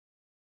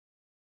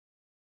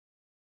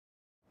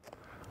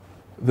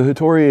The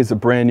Hattori is a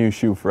brand new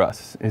shoe for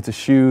us. It's a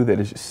shoe that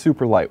is just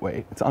super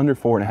lightweight. It's under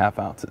 4.5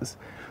 ounces.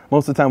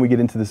 Most of the time we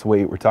get into this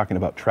weight, we're talking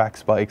about track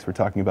spikes, we're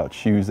talking about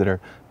shoes that are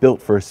built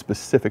for a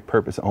specific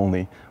purpose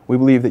only. We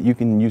believe that you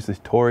can use the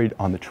Hattori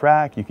on the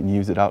track, you can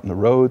use it out in the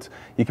roads,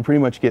 you can pretty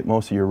much get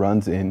most of your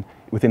runs in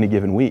within a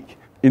given week.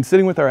 In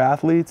sitting with our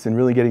athletes and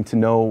really getting to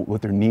know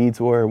what their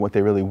needs were, what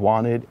they really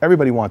wanted,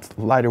 everybody wants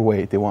lighter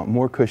weight, they want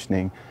more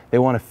cushioning, they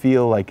want to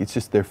feel like it's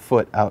just their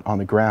foot out on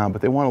the ground,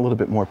 but they want a little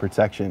bit more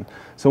protection.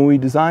 So when we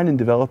designed and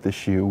developed this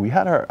shoe, we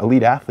had our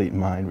elite athlete in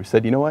mind. We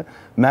said, you know what,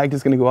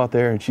 Magda's going to go out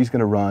there and she's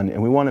going to run,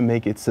 and we want to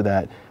make it so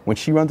that when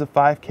she runs a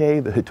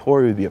 5K, the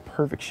Hattori would be a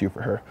perfect shoe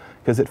for her.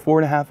 Because at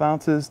 4.5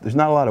 ounces, there's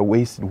not a lot of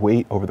wasted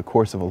weight over the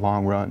course of a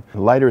long run.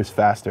 The lighter is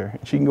faster.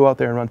 She can go out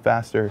there and run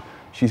faster.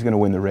 She's going to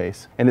win the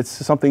race. And it's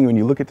something, when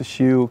you look at the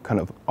shoe, kind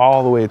of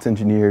all the way it's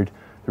engineered,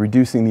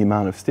 reducing the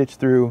amount of stitch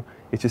through,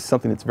 it's just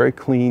something that's very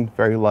clean,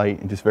 very light,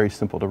 and just very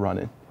simple to run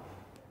in.